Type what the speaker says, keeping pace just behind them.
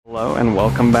Hello and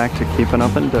welcome back to Keeping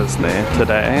Up in Disney.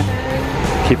 Today,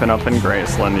 Keeping Up in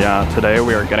Graceland. Yeah, today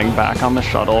we are getting back on the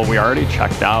shuttle. We already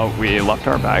checked out, we left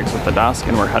our bags at the desk,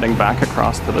 and we're heading back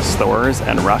across to the stores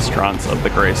and restaurants of the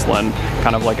Graceland,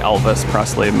 kind of like Elvis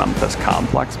Presley Memphis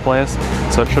complex place.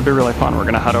 So it should be really fun. We're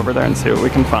gonna head over there and see what we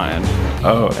can find.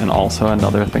 Oh, and also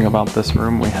another thing about this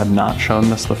room, we had not shown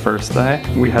this the first day.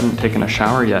 We hadn't taken a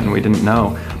shower yet and we didn't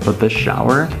know, but this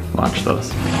shower, watch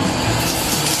this.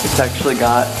 It's actually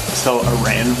got, a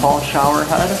rainfall shower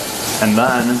head, and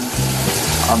then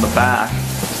on the back,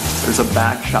 there's a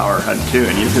back shower head too,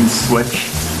 and you can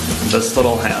switch this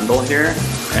little handle here,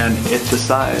 and it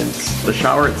decides. The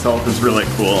shower itself is really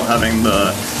cool, having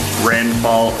the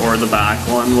rainfall or the back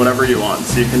one, whatever you want.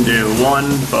 So you can do one,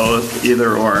 both,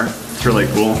 either or. It's really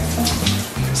cool.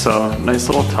 So, nice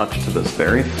little touch to this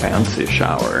very fancy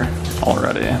shower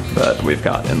already that we've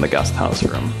got in the guest house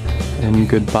room. And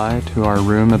goodbye to our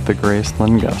room at the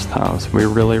Graceland guest house. We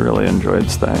really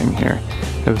enjoyed staying here.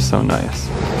 It was so nice.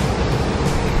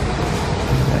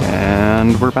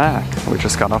 And we're back. We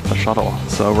just got off the shuttle.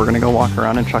 So we're gonna go walk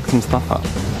around and check some stuff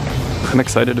out. I'm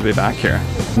excited to be back here.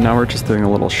 Now we're just doing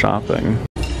a little shopping.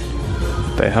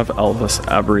 They have Elvis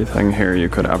everything here you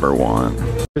could ever want.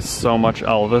 There's so much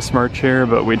Elvis merch here,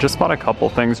 but we just bought a couple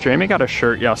things. Jamie got a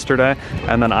shirt yesterday,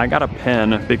 and then I got a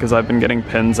pin because I've been getting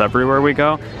pins everywhere we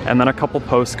go, and then a couple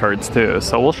postcards too.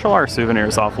 So we'll show our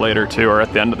souvenirs off later too, or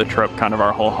at the end of the trip, kind of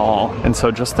our whole haul. And so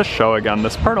just to show again,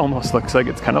 this part almost looks like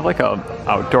it's kind of like a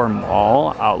outdoor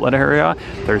mall outlet area.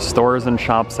 There's stores and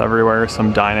shops everywhere,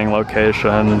 some dining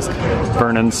locations,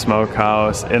 Vernon's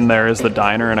Smokehouse. In there is the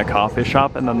diner and a coffee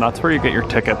shop, and then that's where you get your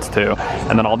tickets too.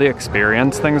 And then all the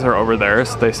experience things are over there,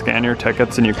 so they scan your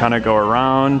tickets and you kind of go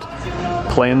around.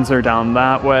 Planes are down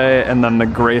that way, and then the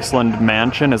Graceland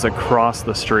Mansion is across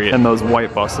the street, and those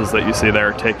white buses that you see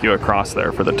there take you across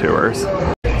there for the tours.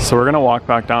 So we're gonna walk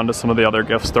back down to some of the other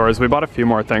gift stores. We bought a few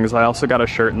more things. I also got a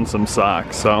shirt and some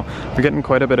socks. So we're getting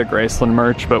quite a bit of Graceland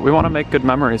merch, but we want to make good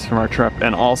memories from our trip.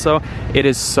 And also, it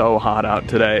is so hot out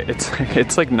today.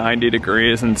 It's like 90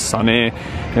 degrees and sunny.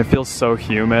 It feels so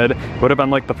humid. Would have been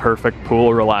like the perfect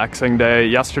pool relaxing day.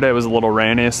 Yesterday was a little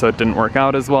rainy, so it didn't work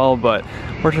out as well, but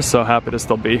we're just so happy to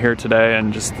still be here today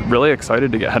and just really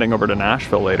excited to get heading over to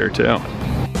Nashville later too.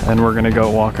 And we're gonna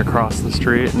go walk across the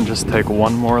street and just take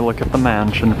one more look at the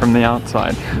mansion from the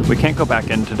outside. We can't go back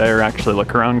in today or actually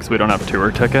look around because we don't have tour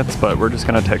tickets, but we're just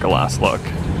gonna take a last look.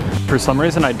 For some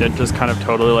reason I did just kind of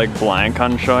totally like blank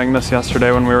on showing this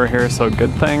yesterday when we were here, so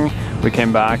good thing we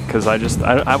came back because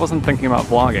I wasn't thinking about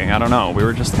vlogging. I don't know, we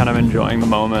were just kind of enjoying the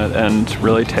moment and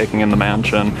really taking in the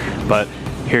mansion. But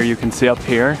here you can see up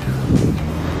here,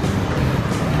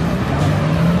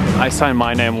 I signed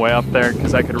my name way up there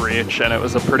because I could reach, and it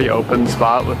was a pretty open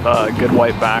spot with a good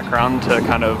white background to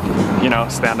kind of, you know,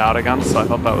 stand out against, so I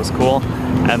thought that was cool.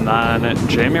 And then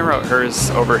Jamie wrote hers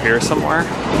over here somewhere.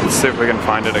 Let's see if we can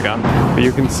find it again. But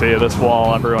you can see this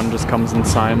wall, everyone just comes and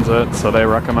signs it, so they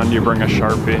recommend you bring a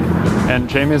Sharpie. And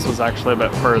Jamie's was actually a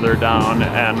bit further down,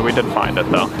 and we did find it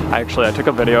though. I took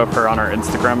a video of her on our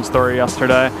Instagram story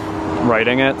yesterday,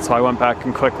 writing it, so I went back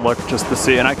and quick looked just to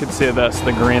see, and I could see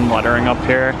the green lettering up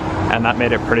here, and that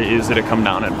made it pretty easy to come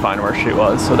down and find where she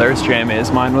was. So there's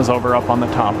Jamie's. Mine was over up on the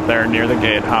top there near the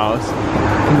gatehouse.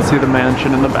 You can see the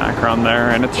mansion in the background there,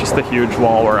 and it's just a huge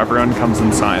wall where everyone comes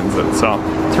and signs it. So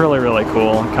it's really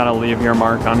cool. Kind of leave your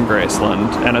mark on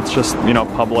Graceland, and it's just, you know,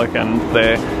 public, and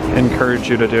they encourage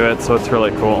you to do it, so it's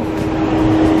really cool.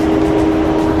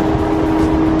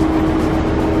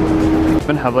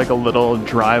 Have like a little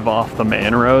drive off the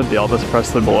main road, the Elvis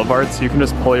Presley Boulevard, so you can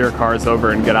just pull your cars over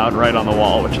and get out right on the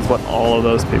wall, which is what all of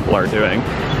those people are doing.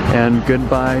 And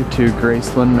goodbye to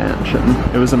Graceland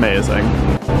Mansion. It was amazing.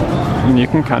 And you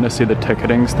can kind of see the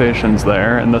ticketing stations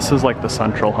there, and this is like the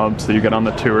central hub, so you get on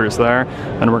the tours there.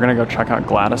 And we're gonna go check out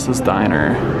Gladys's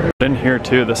Diner. In here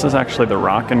too, this is actually the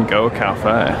Rock and Go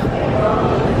Cafe.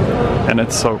 And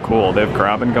it's so cool. They have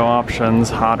grab and go options,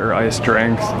 hot or iced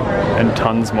drinks, and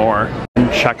tons more.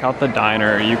 And check out the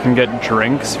diner. You can get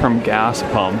drinks from gas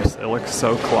pumps. It looks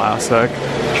so classic.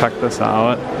 Check this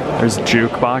out. There's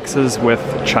jukeboxes with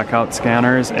checkout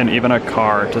scanners and even a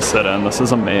car to sit in. This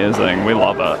is amazing. We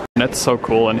love it. And it's so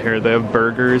cool in here. They have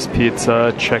burgers,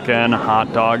 pizza, chicken,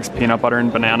 hot dogs, peanut butter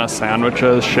and banana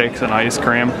sandwiches, shakes and ice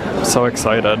cream. I'm so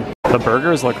excited. The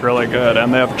burgers look really good,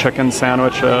 and they have chicken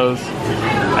sandwiches.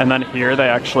 And then here they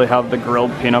actually have the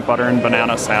grilled peanut butter and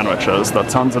banana sandwiches. That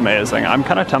sounds amazing. I'm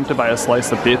kind of tempted by a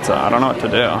slice of pizza. I don't know what to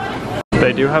do.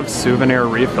 They do have souvenir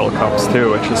refill cups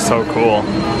too, which is so cool.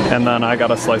 And then I got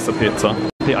a slice of pizza.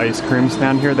 The ice cream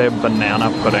stand here, they have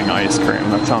banana pudding ice cream.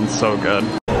 That sounds so good.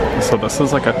 So this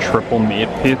is like a triple meat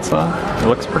pizza. It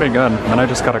looks pretty good. And then I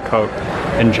just got a Coke.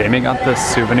 And Jamie got this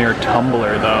souvenir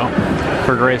tumbler though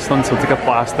for Graceland, so it's like a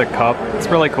plastic cup. It's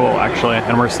really cool actually.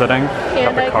 And we're sitting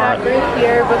at the car. And I got root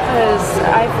beer because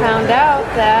I found out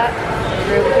that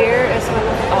root beer is one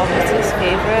of Elvis's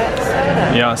favorite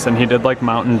sodas. Yes, and he did like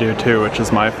Mountain Dew too, which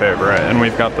is my favorite. And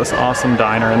we've got this awesome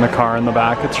diner in the car in the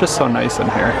back. It's just so nice in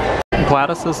here.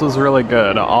 Gladys's was really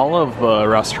good. All of the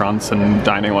restaurants and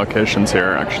dining locations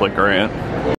here are actually great.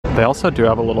 They also do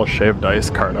have a little shaved ice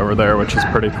cart over there, which is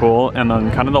pretty cool. And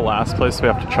then kind of the last place we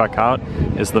have to check out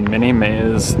is the Minnie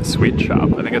Mae's Sweet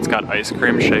Shop. I think it's got ice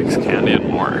cream, shakes, candy, and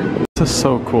more. This is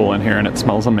so cool in here and it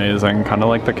smells amazing. Kind of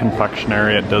like the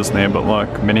confectionery at Disney, but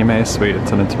look, Minnie Mae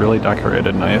Sweets, and it's really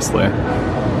decorated nicely.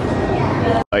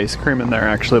 Ice cream in there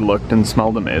actually looked and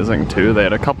smelled amazing too. They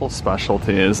had a couple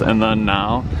specialties, and then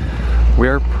now we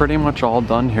are pretty much all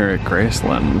done here at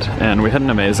Graceland, and we had an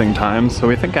amazing time. So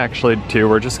we think actually too,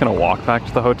 we're just gonna walk back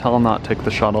to the hotel and not take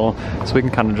the shuttle, so we can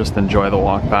kind of just enjoy the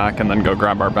walk back and then go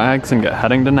grab our bags and get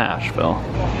heading to Nashville.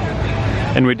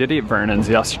 And we did eat Vernon's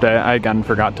yesterday. I again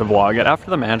forgot to vlog it. After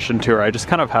the mansion tour, I just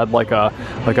kind of had like a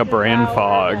brain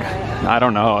fog. I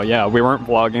don't know, yeah, we weren't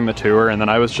vlogging the tour, and then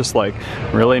I was just like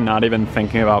really not even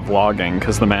thinking about vlogging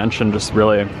because the mansion just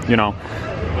really, you know,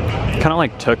 kind of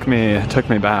like took me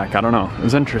back. I don't know, it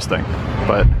was interesting.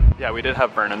 But yeah, we did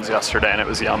have Vernon's yesterday and it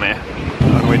was yummy.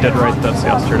 And we did write this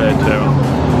yesterday too.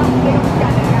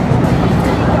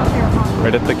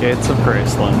 Right at the gates of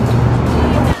Graceland.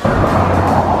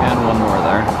 And one more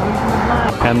there.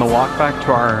 And the walk back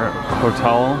to our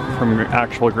hotel from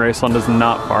actual Graceland is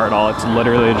not far at all. It's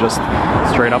literally just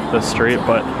straight up the street,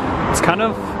 but it's kind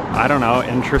of, I don't know,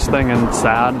 interesting and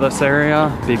sad, this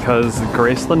area, because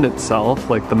Graceland itself,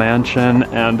 like the mansion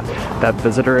and that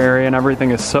visitor area and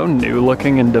everything, is so new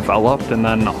looking and developed, and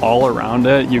then all around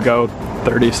it you go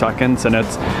 30 seconds and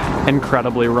it's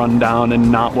incredibly run down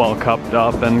and not well kept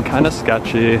up and kind of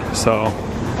sketchy. So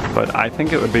but I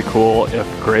think it would be cool if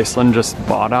Graceland just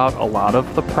bought out a lot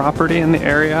of the property in the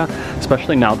area,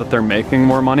 especially now that they're making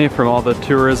more money from all the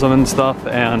tourism and stuff,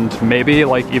 and maybe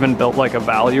like even built like a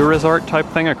value resort type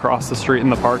thing across the street in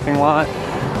the parking lot,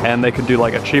 and they could do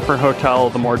like a cheaper hotel,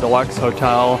 the more deluxe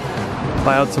hotel,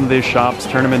 buy out some of these shops,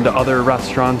 turn them into other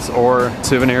restaurants or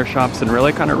souvenir shops, and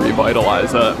really kind of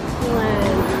revitalize it.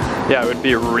 Yeah, it would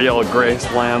be real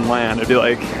Graceland land. It'd be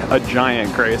like a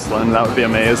giant Graceland. That would be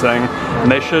amazing. And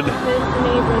they should...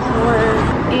 Disney resort,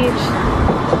 each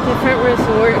different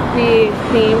resort be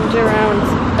themed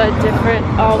around a different...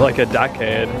 like a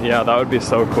decade. Yeah, that would be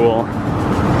so cool.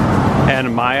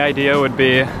 And my idea would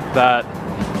be that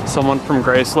someone from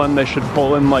Graceland, they should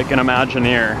pull in like an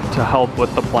Imagineer to help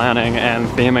with the planning and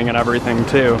theming and everything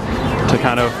too, to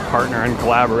kind of partner and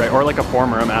collaborate, or like a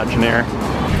former Imagineer.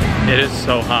 It is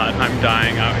so hot. I'm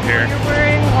dying out here. You're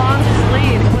wearing long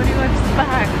sleeves. What do you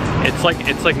expect?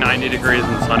 It's like 90 degrees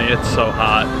and sunny. It's so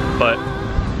hot. But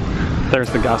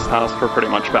there's the guest house. We're pretty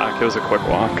much back. It was a quick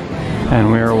walk.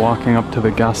 And we are walking up to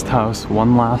the guest house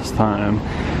one last time.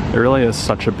 It really is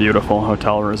such a beautiful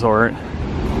hotel resort.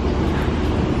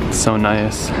 It's so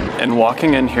nice. And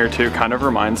walking in here too kind of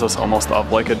reminds us almost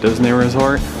of like a Disney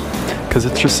resort, because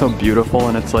it's just so beautiful,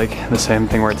 and it's like the same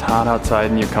thing where it's hot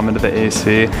outside and you come into the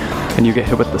AC and you get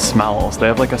hit with the smells. They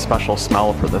have like a special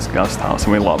smell for this guest house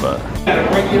and we love it.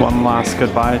 One last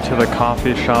goodbye to the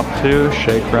coffee shop too,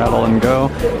 Shake, Rattle, and Go,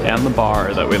 and the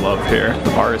bar that we love here. The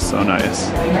bar is so nice.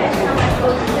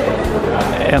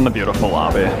 And the beautiful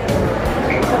lobby.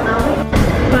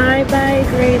 Bye bye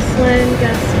Graceland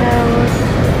guest house.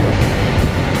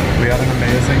 We had an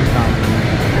amazing time.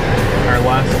 Our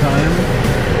last time.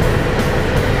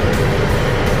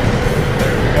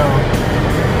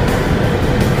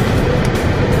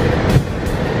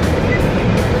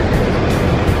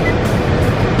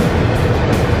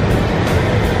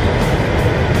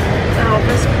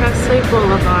 Elvis Presley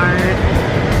Boulevard.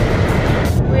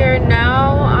 We are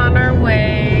now on our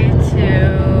way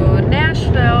to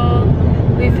Nashville.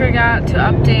 We forgot to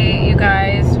update you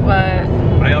guys, but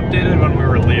I updated when we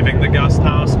were leaving the guest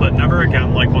house, but never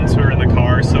again like once we were in the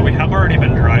car. So we have already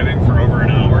been driving for over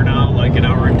an hour now, like an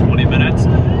hour and 20 minutes.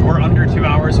 We're under 2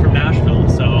 hours from Nashville,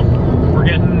 so we're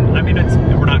getting, I mean,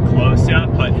 we're not close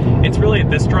yet, but it's really,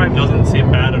 this drive doesn't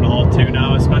seem bad at all too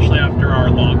now, especially after our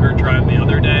longer drive the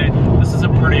other day. This is a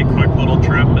pretty quick little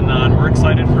trip, and then we're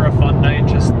excited for a fun night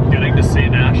just getting to see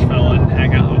Nashville and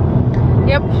hang out.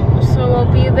 Yep, so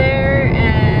we'll be there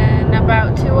in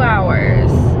about 2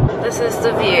 hours. This is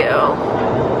the view.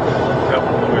 Yep,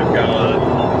 we've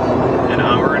got an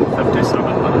hour and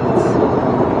 57 minutes.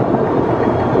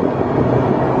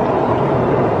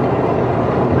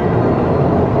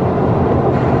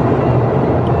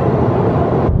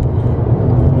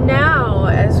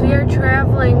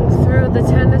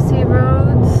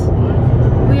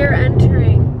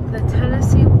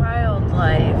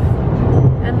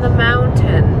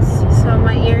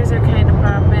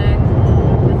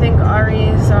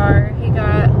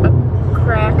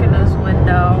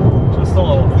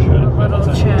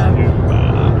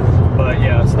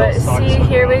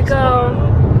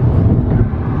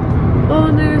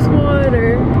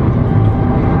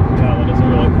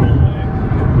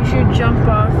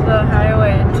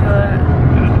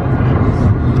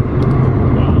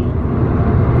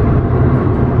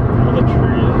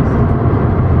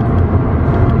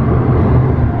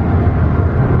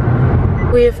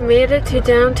 We've made it to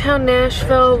downtown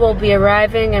Nashville. We'll be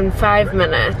arriving in 5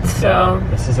 minutes, so. Yeah,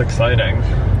 this is exciting.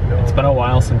 It's been a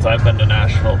while since I've been to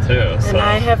Nashville too. And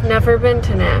I have never been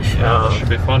to Nashville. Yeah, this should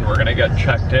be fun. We're gonna get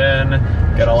checked in,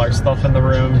 get all our stuff in the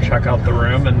room, check out the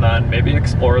room, and then maybe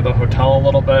explore the hotel a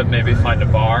little bit, maybe find a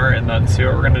bar, and then see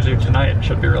what we're gonna do tonight. It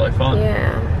should be really fun.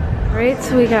 Yeah. Right,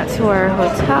 so we got to our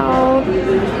hotel.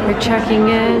 We're checking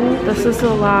in. This is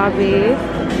the lobby.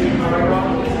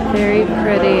 Very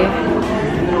pretty.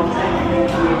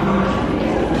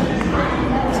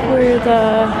 It's where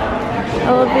the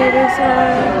elevators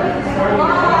are.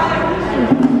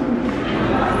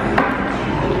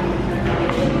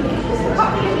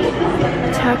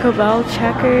 Taco Bell,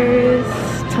 Checkers,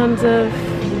 tons of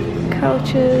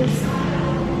couches.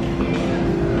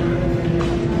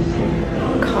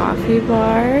 Coffee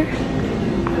bar.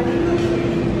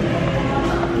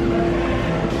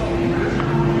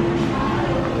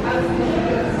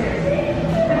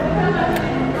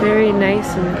 Very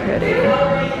nice and pretty.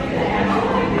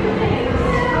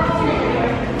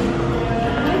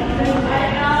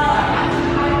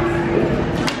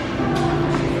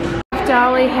 Half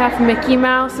Dolly, half Mickey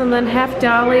Mouse, and then half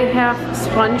Dolly, half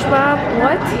SpongeBob.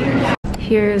 What?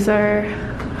 Here's our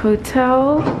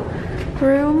hotel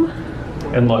room.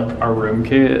 And look, our room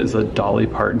key is a Dolly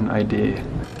Parton ID.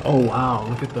 Oh wow,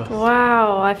 look at this.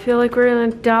 Wow, I feel like we're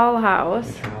in a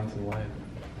dollhouse. Turn on some light.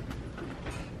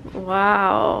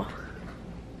 Wow.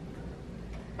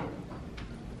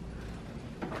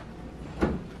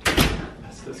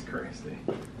 This is crazy.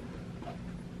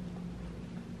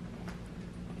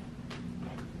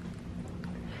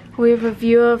 We have a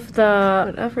view of the,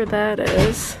 whatever that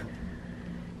is.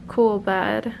 Cool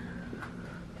bed.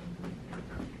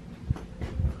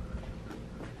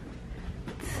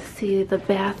 See the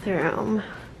bathroom.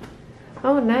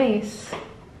 Oh, nice.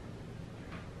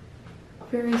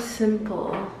 Very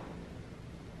simple.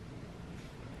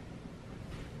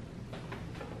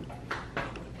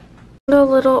 A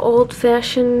little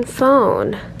old-fashioned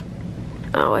phone.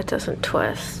 Oh, it doesn't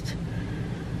twist.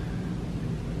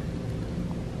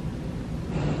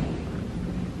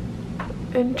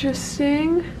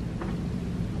 Interesting.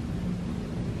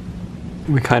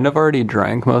 We kind of already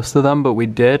drank most of them, but we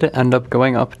did end up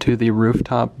going up to the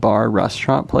rooftop bar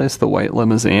restaurant place, the White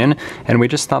Limozeen, and we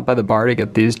just stopped by the bar to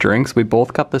get these drinks. We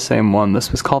both got the same one.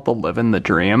 This was called the Livin' the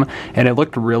Dream, and it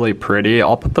looked really pretty.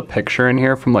 I'll put the picture in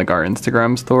here from like our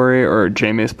Instagram story, or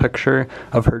Jamie's picture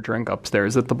of her drink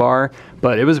upstairs at the bar,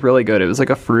 but it was really good. It was like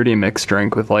a fruity mixed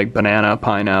drink with like banana,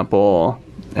 pineapple,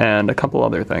 and a couple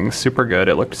other things. Super good.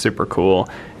 It looked super cool,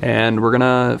 and we're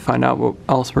gonna find out what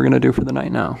else we're gonna do for the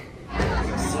night now.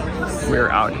 We're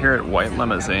out here at White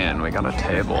Limozeen. We got a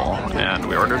table and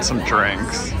we ordered some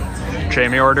drinks.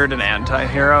 Jamie ordered an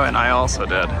anti-hero and I also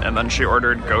did. And then she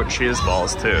ordered goat cheese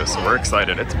balls too, so we're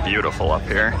excited. It's beautiful up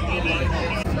here.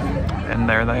 And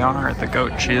there they are, the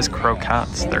goat cheese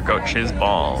croquettes. They're goat cheese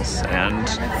balls, and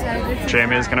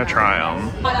Jamie is gonna try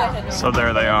them. So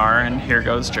there they are, and here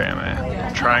goes Jamie,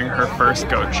 trying her first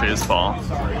goat cheese ball.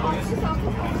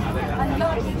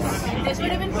 This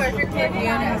would have been perfect for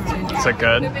you. Is it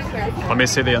good? Let me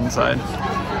see the inside.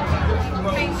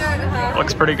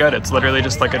 Looks pretty good. It's literally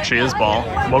just like a cheese ball.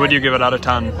 What would you give it out of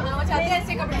 10? 10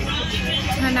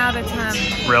 out of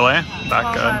 10. Really?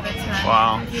 That good? Out of 10.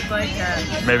 Wow. If you'd like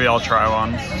it. Maybe I'll try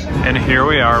one. And here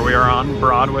we are. We are on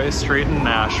Broadway Street in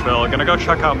Nashville. Gonna go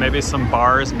check out maybe some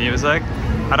bars, music.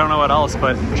 I don't know what else,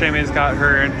 but Jamie's got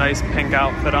her nice pink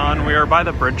outfit on. We are by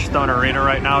the Bridgestone Arena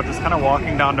right now, just kind of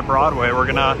walking down to Broadway. We're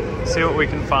gonna see what we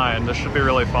can find. This should be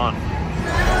really fun.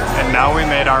 And now we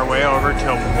made our way over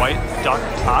to White Duck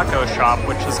Taco Shop,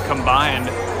 which is combined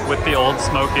with the Ole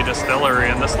Smoky Distillery,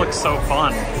 and this looks so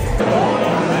fun.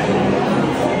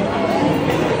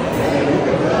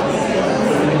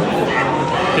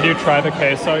 Did you try the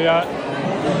queso yet?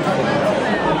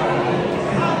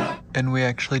 And we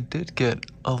actually did get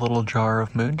a little jar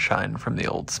of moonshine from the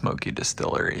Ole Smoky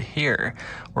Distillery here.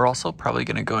 We're also probably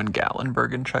going to go in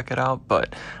Gatlinburg and check it out,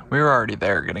 but we were already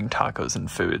there getting tacos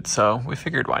and food, so we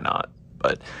figured why not.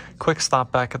 But quick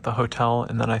stop back at the hotel,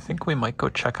 and then I think we might go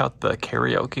check out the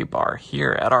karaoke bar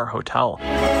here at our hotel.